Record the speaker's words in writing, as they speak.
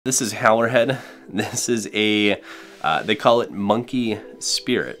This is Howlerhead. This is a, they call it Monkey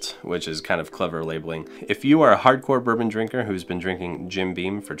Spirit, which is kind of clever labeling. If you are a hardcore bourbon drinker who's been drinking Jim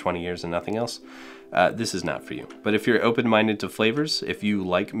Beam for 20 years and nothing else, this is not for you. But if you're open-minded to flavors, if you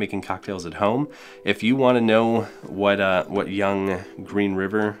like making cocktails at home, if you want to know what young Green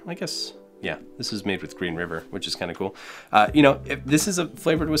River, I guess, yeah, this is made with Green River, which is kind of cool. You know, if this is a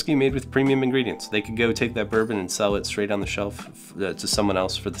flavored whiskey made with premium ingredients. They could go take that bourbon and sell it straight on the shelf to someone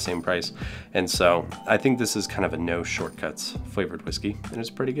else for the same price. And so I think this is kind of a no shortcuts flavored whiskey, and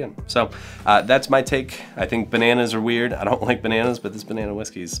it's pretty good. So that's my take. I think bananas are weird. I don't like bananas, but this banana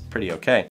whiskey is pretty okay.